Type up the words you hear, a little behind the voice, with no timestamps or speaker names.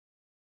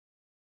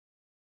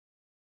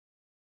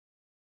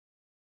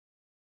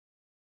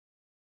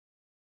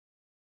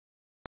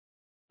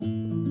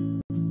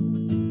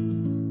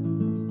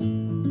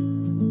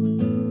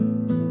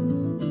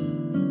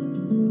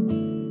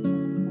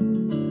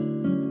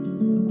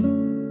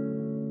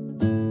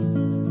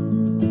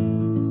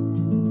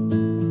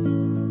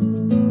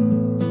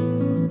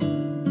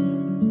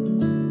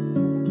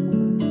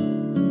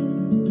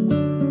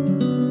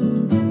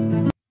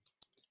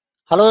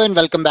Hello and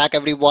welcome back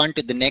everyone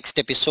to the next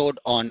episode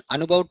on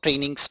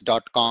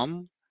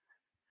anubhavtrainings.com.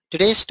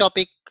 Today's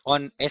topic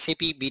on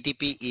SAP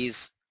BTP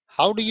is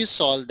how do you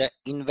solve the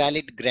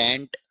invalid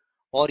grant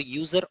or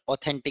user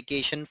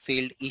authentication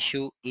field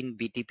issue in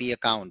BTP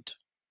account?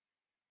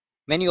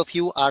 Many of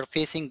you are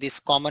facing this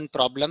common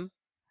problem.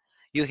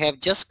 You have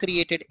just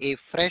created a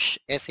fresh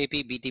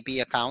SAP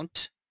BTP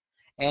account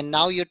and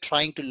now you're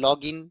trying to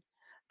log in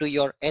to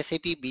your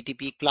SAP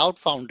BTP Cloud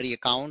Foundry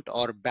account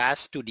or BAS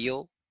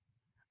Studio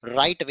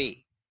right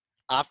away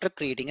after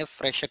creating a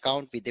fresh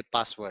account with a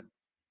password.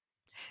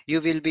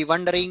 You will be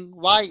wondering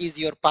why is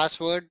your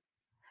password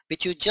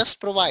which you just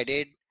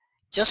provided,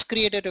 just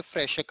created a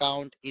fresh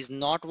account is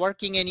not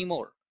working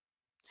anymore.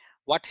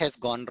 What has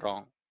gone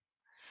wrong?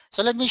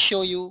 So let me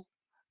show you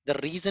the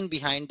reason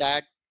behind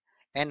that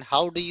and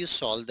how do you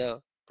solve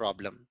the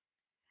problem.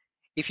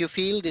 If you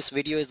feel this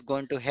video is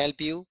going to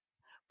help you,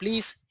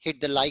 please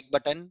hit the like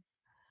button.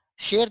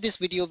 Share this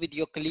video with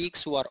your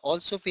colleagues who are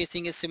also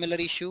facing a similar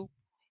issue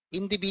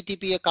in the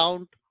BTP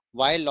account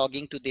while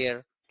logging to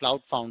their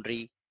Cloud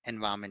Foundry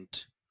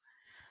environment.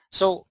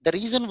 So the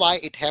reason why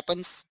it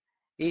happens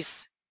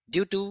is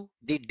due to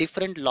the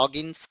different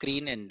login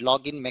screen and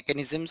login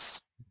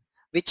mechanisms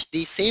which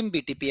the same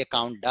BTP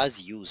account does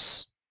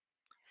use.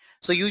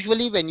 So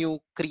usually when you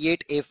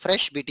create a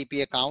fresh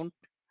BTP account,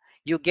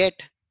 you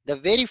get the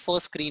very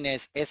first screen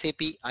as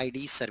SAP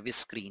ID service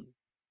screen.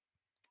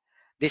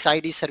 This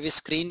ID service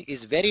screen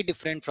is very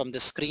different from the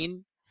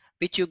screen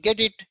which you get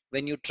it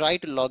when you try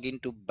to log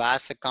into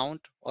BAS account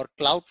or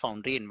Cloud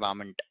Foundry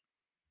environment.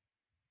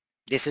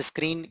 This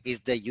screen is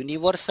the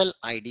universal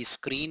ID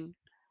screen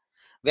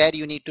where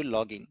you need to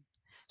log in.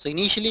 So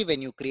initially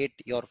when you create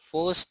your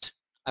first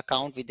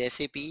account with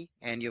SAP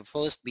and your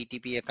first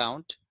BTP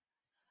account,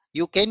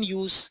 you can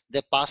use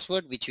the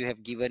password which you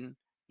have given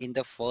in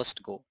the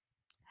first go.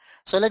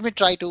 So let me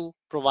try to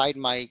provide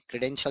my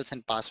credentials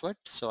and password.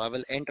 So I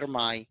will enter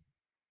my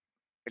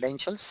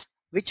credentials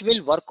which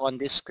will work on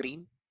this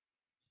screen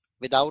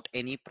without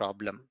any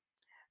problem.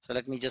 So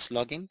let me just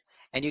log in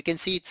and you can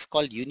see it's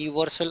called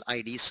Universal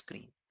ID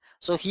screen.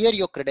 So here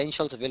your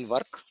credentials will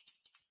work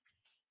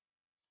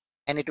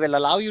and it will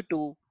allow you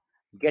to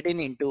get in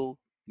into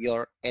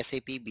your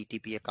SAP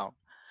BTP account.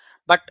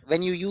 But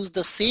when you use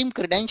the same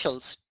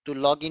credentials to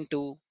log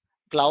into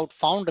Cloud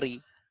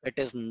Foundry, it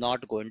is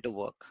not going to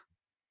work.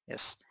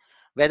 Yes.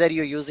 Whether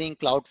you're using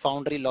Cloud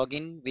Foundry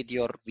login with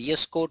your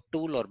VS Code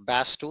tool or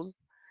BAS tool,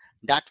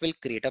 that will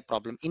create a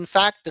problem. In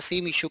fact, the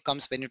same issue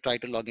comes when you try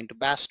to log into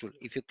BAS tool.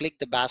 If you click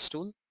the BAS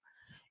tool,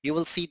 you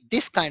will see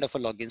this kind of a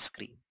login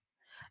screen.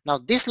 Now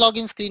this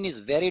login screen is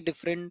very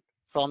different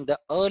from the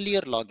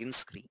earlier login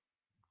screen,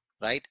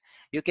 right?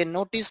 You can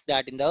notice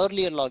that in the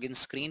earlier login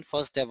screen,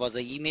 first there was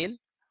an email.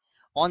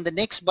 On the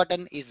next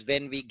button is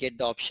when we get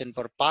the option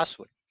for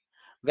password.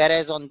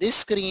 Whereas on this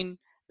screen,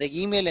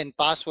 the email and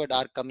password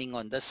are coming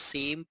on the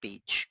same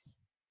page.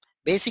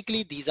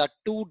 Basically, these are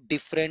two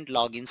different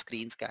login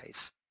screens,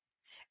 guys.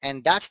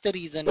 And that's the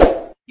reason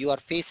you are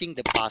facing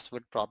the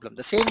password problem.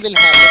 The same will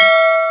happen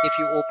if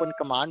you open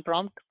command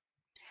prompt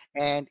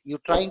and you're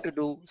trying to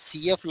do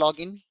CF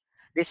login.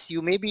 This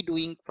you may be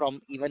doing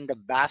from even the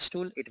BAS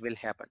tool, it will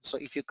happen. So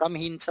if you come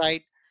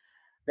inside,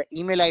 the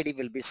email ID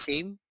will be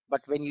same,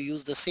 but when you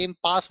use the same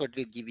password, it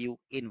will give you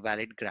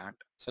invalid grant.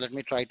 So let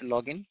me try to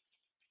log in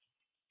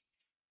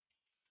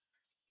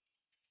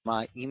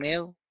my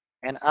email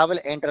and I will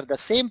enter the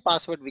same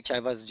password which I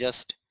was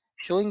just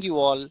showing you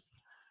all.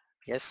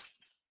 Yes,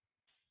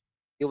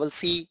 you will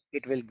see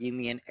it will give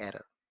me an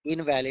error.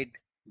 Invalid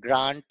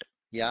grant,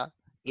 yeah,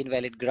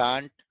 invalid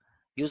grant,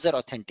 user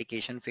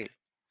authentication failed.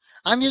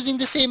 I'm using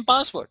the same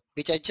password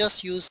which I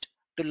just used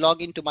to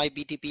log into my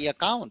BTP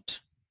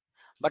account,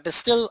 but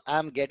still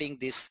I'm getting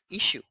this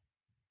issue.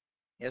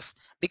 Yes,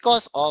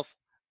 because of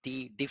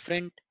the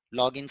different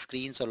login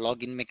screens or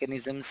login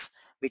mechanisms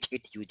which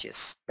it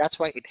uses. That's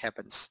why it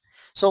happens.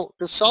 So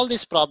to solve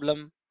this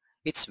problem,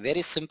 it's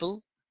very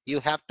simple. You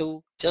have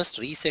to just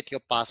reset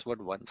your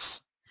password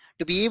once.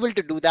 To be able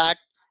to do that,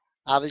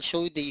 I will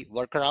show you the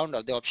workaround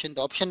or the option.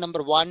 The option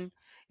number one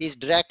is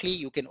directly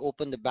you can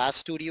open the BAS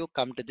Studio,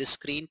 come to this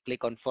screen,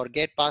 click on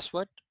forget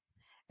password,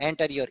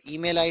 enter your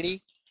email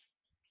ID,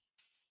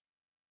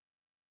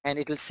 and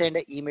it will send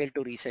an email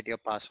to reset your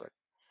password.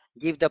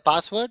 Give the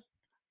password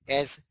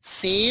as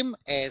same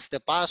as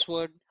the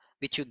password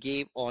which you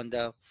gave on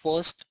the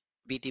first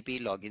BTP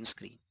login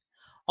screen.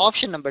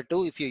 Option number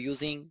two, if you're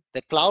using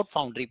the Cloud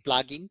Foundry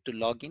plugin to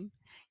login,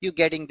 you're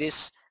getting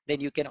this, then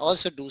you can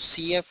also do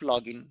CF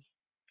login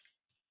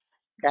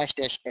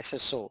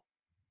 --SSO,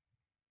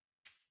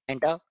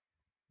 enter,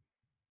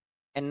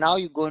 and now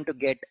you're going to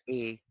get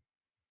a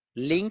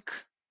link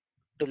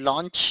to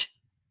launch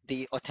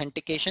the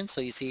authentication.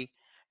 So you see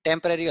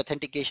temporary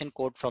authentication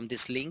code from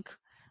this link.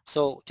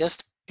 So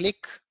just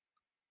click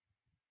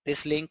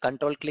this link,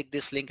 control click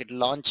this link, it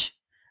launch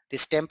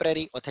this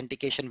temporary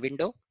authentication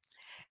window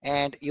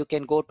and you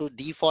can go to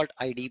default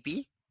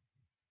IDP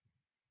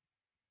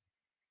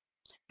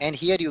and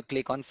here you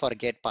click on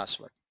forget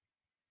password.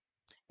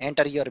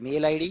 Enter your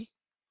mail ID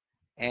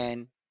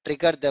and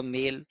trigger the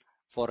mail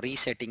for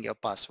resetting your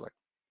password.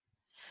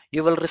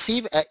 You will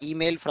receive an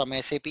email from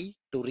SAP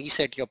to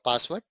reset your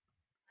password.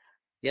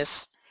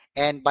 Yes.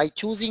 And by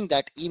choosing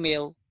that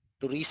email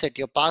to reset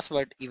your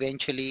password,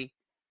 eventually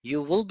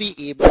you will be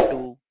able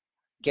to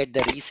get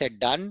the reset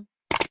done.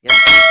 Yes.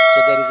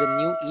 So there is a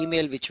new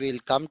email which will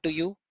come to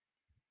you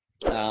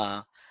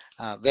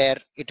uh, where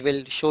it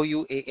will show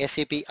you a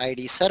SAP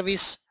ID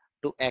service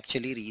to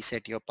actually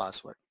reset your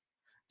password.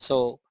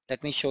 So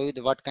let me show you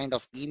what kind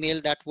of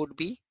email that would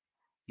be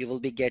you will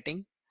be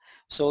getting.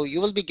 So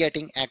you will be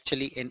getting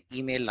actually an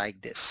email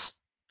like this,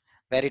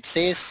 where it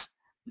says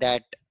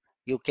that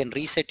you can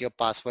reset your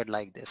password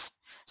like this.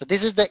 So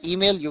this is the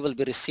email you will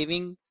be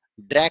receiving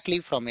directly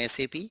from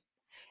SAP.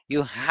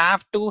 You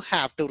have to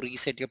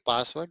reset your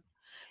password.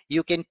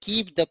 You can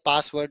keep the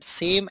password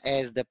same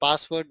as the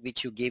password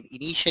which you gave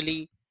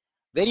initially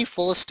very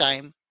first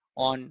time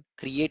on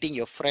creating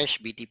your fresh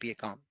BTP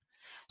account.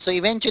 So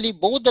eventually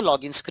both the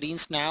login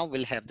screens now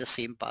will have the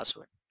same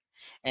password.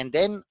 And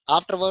then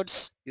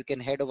afterwards you can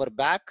head over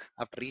back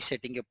after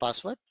resetting your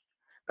password.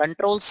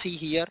 Control C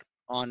here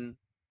on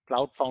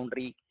Cloud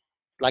Foundry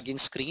plugin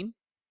screen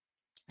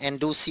and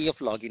do CF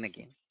login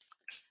again.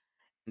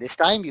 This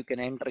time you can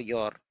enter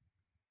your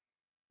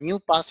new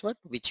password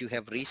which you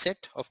have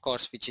reset, of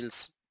course, which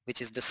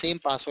is the same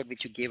password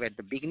which you gave at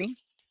the beginning,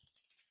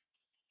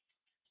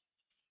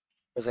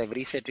 because I've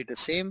reset it the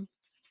same,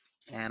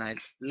 and I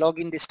log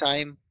in this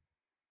time,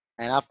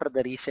 and after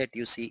the reset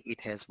you see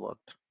it has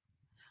worked.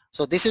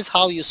 So this is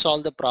how you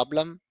solve the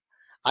problem.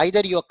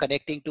 Either you are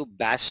connecting to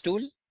BAS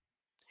tool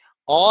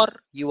or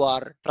you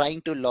are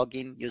trying to log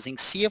in using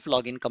CF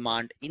login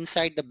command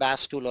inside the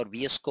BAS tool or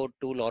VS Code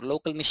tool or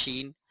local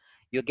machine.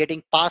 You're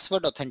getting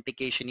password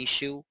authentication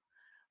issue.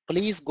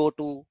 Please go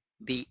to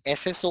the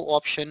SSO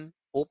option,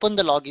 open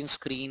the login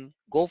screen,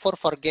 go for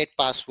forget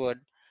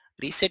password,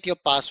 reset your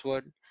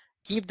password,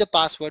 keep the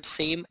password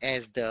same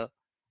as the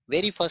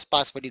very first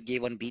password you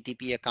gave on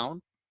BTP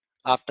account.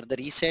 After the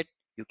reset,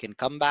 you can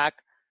come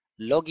back,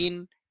 log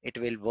in, it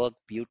will work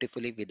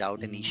beautifully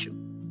without an issue.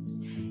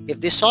 If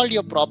this solved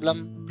your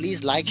problem,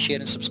 please like, share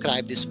and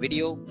subscribe this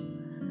video.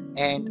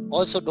 And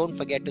also don't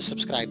forget to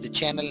subscribe the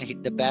channel and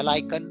hit the bell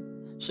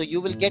icon so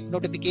you will get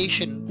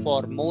notification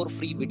for more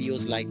free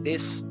videos like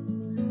this.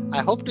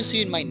 I hope to see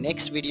you in my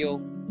next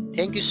video.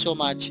 Thank you so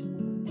much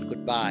and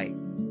goodbye.